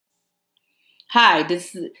Hi,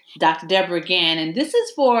 this is Dr. Deborah again, and this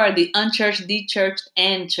is for the unchurched, dechurched,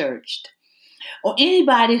 and churched, or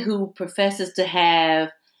anybody who professes to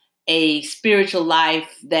have a spiritual life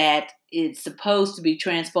that is supposed to be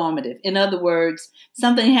transformative. In other words,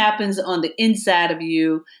 something happens on the inside of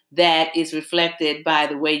you that is reflected by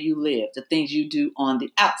the way you live, the things you do on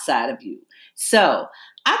the outside of you. So,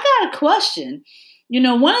 I got a question.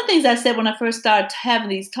 One of the things I said when I first started having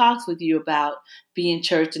these talks with you about being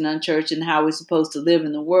church and unchurched and how we're supposed to live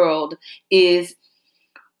in the world is,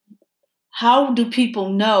 how do people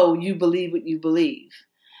know you believe what you believe?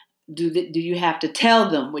 Do you have to tell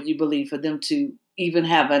them what you believe for them to even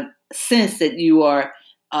have a sense that you are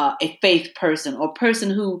a faith person or person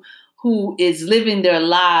who is living their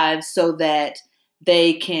lives so that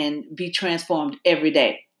they can be transformed every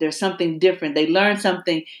day? There's something different. They learn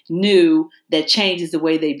something new that changes the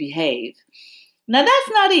way they behave. Now, that's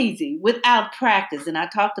not easy without practice. And I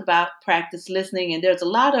talked about practice listening, and there's a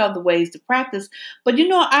lot of other ways to practice. But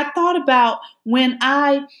I thought about when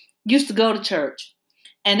I used to go to church.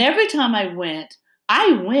 And every time I went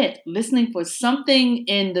listening for something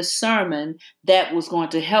in the sermon that was going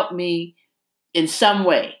to help me in some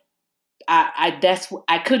way.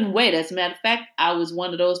 I couldn't wait. As a matter of fact, I was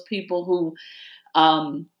one of those people who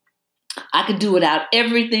I could do without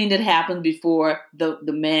everything that happened before the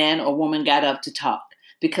man or woman got up to talk,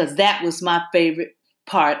 because that was my favorite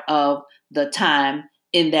part of the time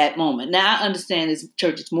in that moment. Now, I understand this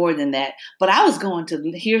church is more than that, but I was going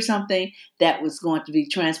to hear something that was going to be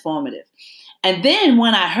transformative. And then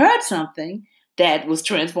when I heard something that was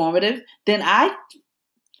transformative, then I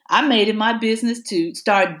made it my business to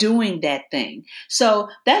start doing that thing. So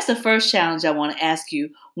that's the first challenge I want to ask you.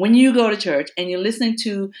 When you go to church and you're listening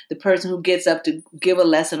to the person who gets up to give a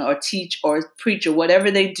lesson or teach or preach or whatever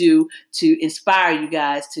they do to inspire you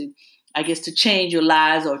guys to, I guess, to change your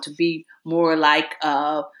lives or to be more like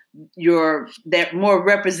that more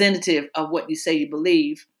representative of what you say you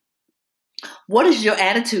believe. What is your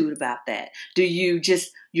attitude about that? Do you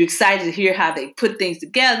you excited to hear how they put things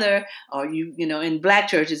together? Or in black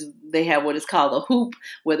churches, they have what is called a hoop,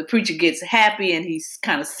 where the preacher gets happy and he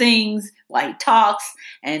kind of sings while he talks,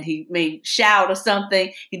 and he may shout or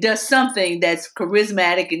something. He does something that's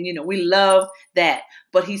charismatic, and we love that.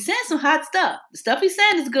 But he's saying some hot stuff. The stuff he's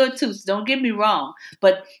saying is good too, so don't get me wrong.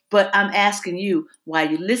 But I'm asking you, while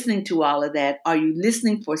you're listening to all of that, are you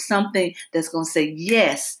listening for something that's going to say,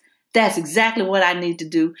 yes, that's exactly what I need to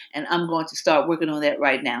do, and I'm going to start working on that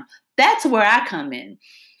right now? That's where I come in.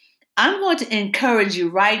 I'm going to encourage you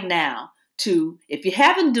right now to, if you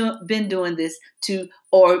haven't been doing this,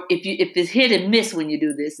 or if it's hit and miss when you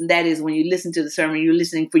do this, and that is when you listen to the sermon, you're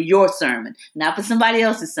listening for your sermon, not for somebody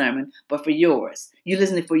else's sermon, but for yours. You're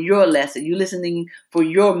listening for your lesson. You're listening for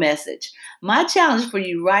your message. My challenge for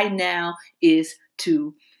you right now is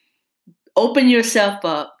to open yourself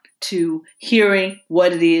up to hearing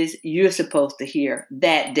what it is you're supposed to hear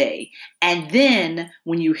that day. And then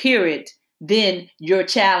when you hear it, then your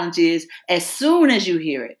challenge is, as soon as you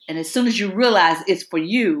hear it and as soon as you realize it's for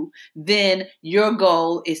you, then your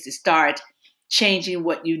goal is to start changing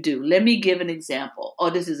what you do. Let me give an example.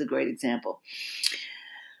 Oh, this is a great example.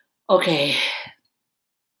 Okay.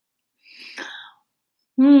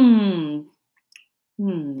 I'm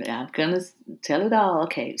going to tell it all.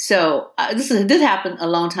 Okay. So this happened a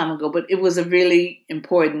long time ago, but it was a really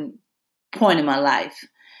important point in my life.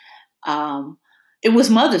 It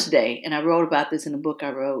was Mother's Day, and I wrote about this in a book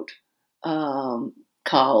I wrote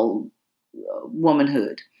called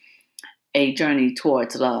Womanhood, A Journey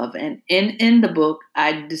Towards Love. And in the book,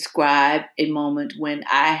 I describe a moment when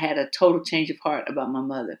I had a total change of heart about my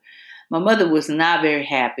mother. My mother was not very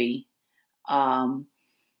happy. By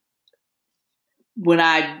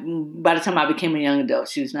the time I became a young adult,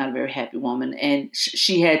 she was not a very happy woman. And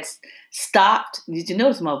she had stopped. Did you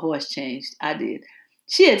notice my voice changed? I did.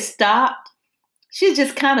 She had stopped. She had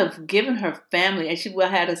just kind of given her family, and she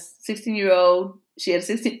had a 16-year-old. She had a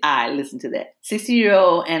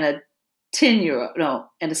 16-year-old and a 10-year-old, no,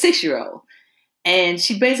 and a 6-year-old. And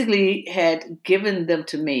she basically had given them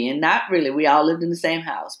to me, and not really. We all lived in the same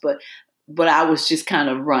house, but I was just kind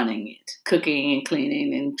of running it, cooking and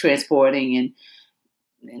cleaning and transporting and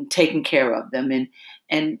taking care of them,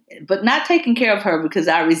 but not taking care of her because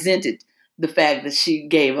I resented the fact that she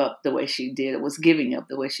gave up the way she did. It was giving up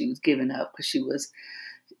the way she was giving up, because she was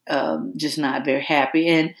just not very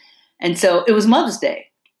happy. And so it was Mother's Day,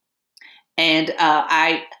 and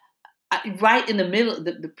I right in the middle,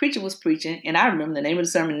 the preacher was preaching, and I remember the name of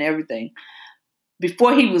the sermon and everything.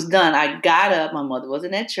 Before he was done, I got up. My mother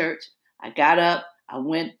wasn't at church. I got up. I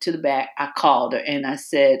went to the back. I called her and I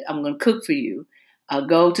said, "I'm going to cook for you.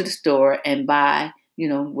 go to the store and buy,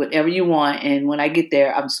 whatever you want. And when I get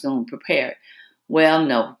there, I'm just going to prepare it. Well,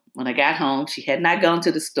 no. When I got home, she had not gone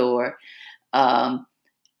to the store.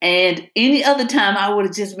 And any other time, I would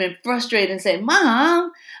have just been frustrated and said,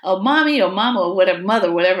 Mom, or Mommy, or Mama, or whatever,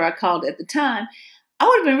 Mother, whatever I called it at the time. I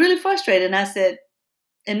would have been really frustrated. And I said,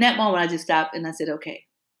 in that moment, I just stopped and I said, okay,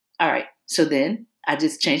 all right. So then I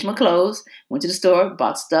just changed my clothes, went to the store,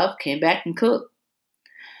 bought stuff, came back and cooked.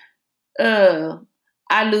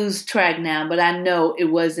 I lose track now, but I know it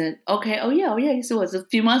wasn't, okay, oh yeah, yes it was a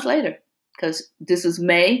few months later, because this was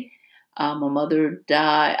May. My mother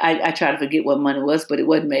died. I try to forget what month it was, but it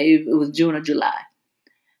wasn't May. It was June or July.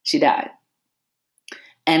 She died.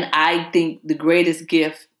 And I think the greatest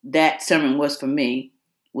gift that sermon was for me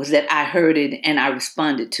was that I heard it and I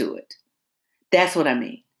responded to it. That's what I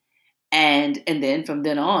mean. And then from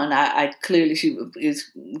then on, I clearly,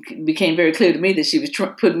 it became very clear to me that she was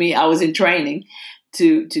putting me, I was in training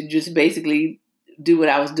to just basically do what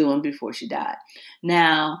I was doing before she died.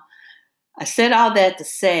 Now, I said all that to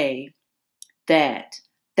say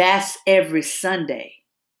that's every Sunday.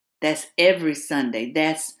 That's every Sunday.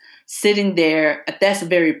 That's sitting there. That's a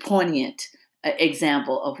very poignant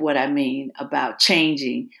example of what I mean about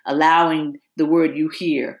changing, allowing the word you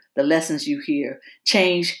hear, the lessons you hear,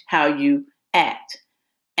 change how you act.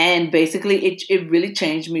 And basically, it really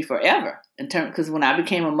changed me forever. Because when I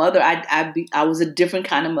became a mother, I was a different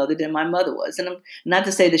kind of mother than my mother was. And not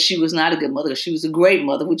to say that she was not a good mother, because she was a great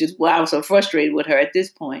mother, which is why I was so frustrated with her at this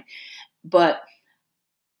point. But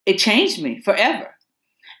it changed me forever.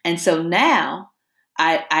 And so now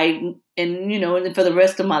and for the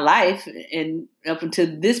rest of my life and up until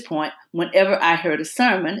this point, whenever I heard a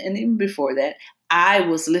sermon, and even before that, I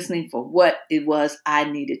was listening for what it was I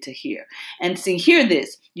needed to hear. And see, hear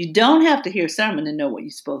this. You don't have to hear a sermon to know what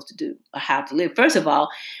you're supposed to do or how to live. First of all,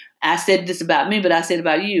 I said this about me, but I said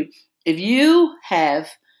about you. If you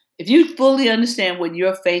fully understand what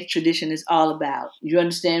your faith tradition is all about, you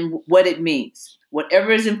understand what it means,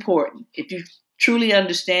 whatever is important, if you truly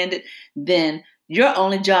understand it, then the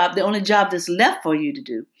only job that's left for you to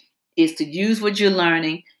do is to use what you're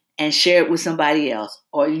learning and share it with somebody else,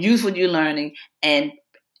 or use what you're learning and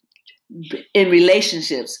in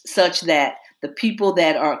relationships such that the people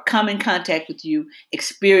that are come in contact with you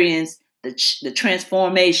experience the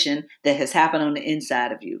transformation that has happened on the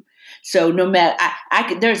inside of you. So no matter,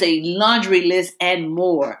 there's a laundry list and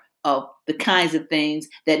more of the kinds of things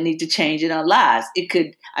that need to change in our lives.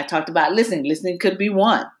 I talked about listening. Listening could be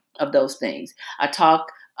one of those things. I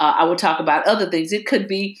would talk about other things. It could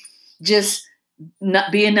be just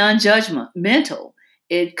not being non-judgmental.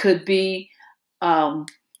 It could be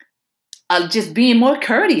just being more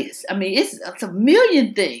courteous. I mean, it's a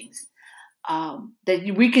million things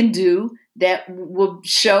that we can do that will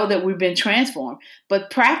show that we've been transformed. But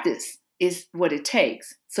practice is what it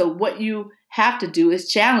takes. So what you have to do is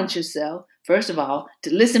challenge yourself, first of all,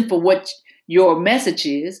 to listen for what your message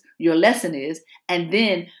is, your lesson is, and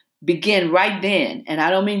then begin right then. And I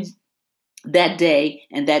don't mean that day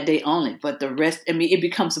and that day only, but the rest. I mean, it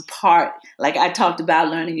becomes a part. Like I talked about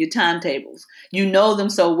learning your timetables. You know them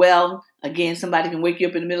so well. Again, somebody can wake you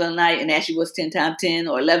up in the middle of the night and ask you what's 10 times 10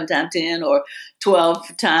 or 11 times 10 or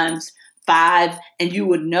 12 times 5. And you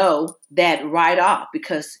would know that right off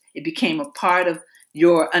because it became a part of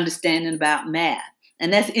your understanding about math.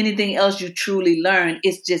 And that's anything else you truly learn.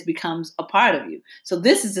 It just becomes a part of you. So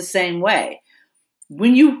this is the same way.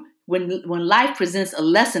 When life presents a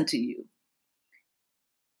lesson to you,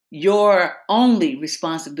 your only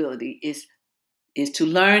responsibility is to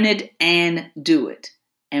learn it and do it.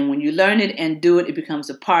 And when you learn it and do it, it becomes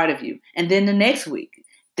a part of you. And then the next week,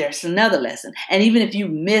 there's another lesson. And even if you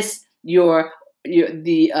miss the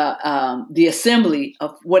assembly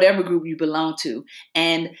of whatever group you belong to,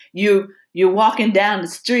 and you're walking down the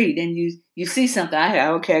street and you see something. I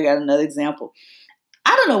got another example.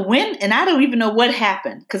 I don't know when, and I don't even know what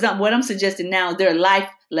happened, because what I'm suggesting now, there are life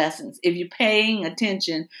lessons. If you're paying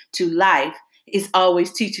attention to life, it's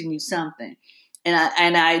always teaching you something.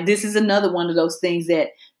 And this is another one of those things that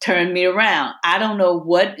turned me around. I don't know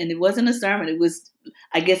what, and it wasn't a sermon.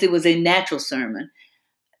 I guess it was a natural sermon.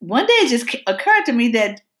 One day it just occurred to me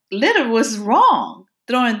that litter was wrong.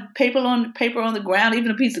 Throwing paper on the ground, even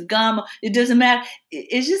a piece of gum, it doesn't matter.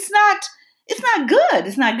 It's just not. It's not good.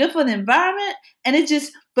 It's not good for the environment.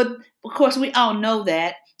 But of course we all know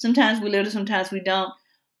that. Sometimes we litter, sometimes we don't.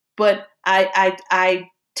 But I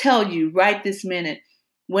tell you right this minute,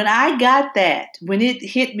 when I got that, when it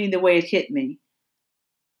hit me the way it hit me,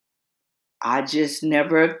 I just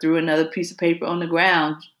never threw another piece of paper on the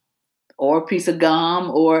ground or a piece of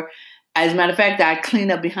gum, or As a matter of fact, I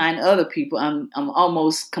clean up behind other people. I'm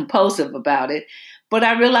almost compulsive about it, but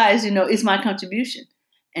I realize, it's my contribution,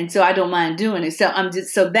 and so I don't mind doing it.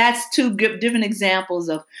 So that's two different examples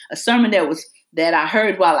of a sermon that I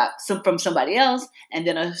heard from somebody else, and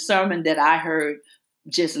then a sermon that I heard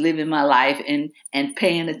just living my life and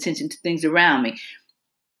paying attention to things around me.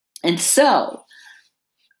 And so,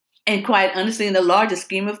 and quite honestly, in the larger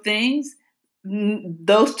scheme of things,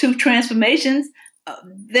 those two transformations,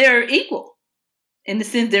 they're equal in the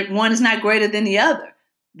sense that one is not greater than the other.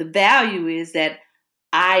 The value is that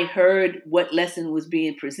I heard what lesson was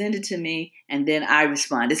being presented to me, and then I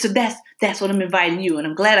responded. So that's what I'm inviting you. And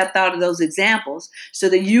I'm glad I thought of those examples so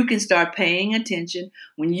that you can start paying attention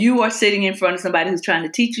when you are sitting in front of somebody who's trying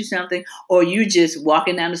to teach you something, or you're just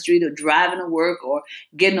walking down the street or driving to work or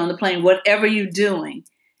getting on the plane, whatever you're doing,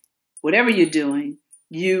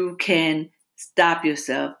 you can stop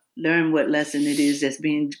yourself, learn what lesson it is that's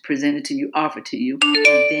being presented to you, offered to you,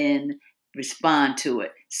 and then respond to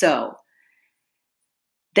it. So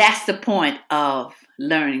that's the point of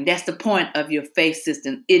learning. That's the point of your faith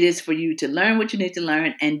system. It is for you to learn what you need to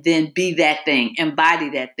learn and then be that thing, embody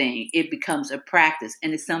that thing. It becomes a practice,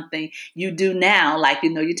 and it's something you do now, like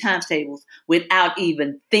your times tables, without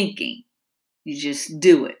even thinking. You just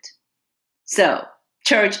do it. So,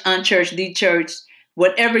 church, unchurched, de-churched,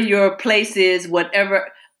 whatever your place is, whatever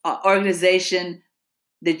organization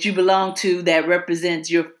that you belong to that represents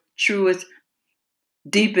your truest,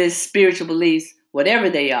 deepest spiritual beliefs, whatever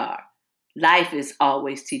they are, life is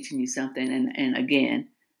always teaching you something. And again,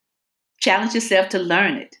 challenge yourself to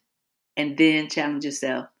learn it, and then challenge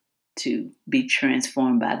yourself to be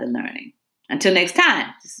transformed by the learning. Until next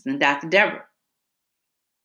time, this has been Dr. Deborah.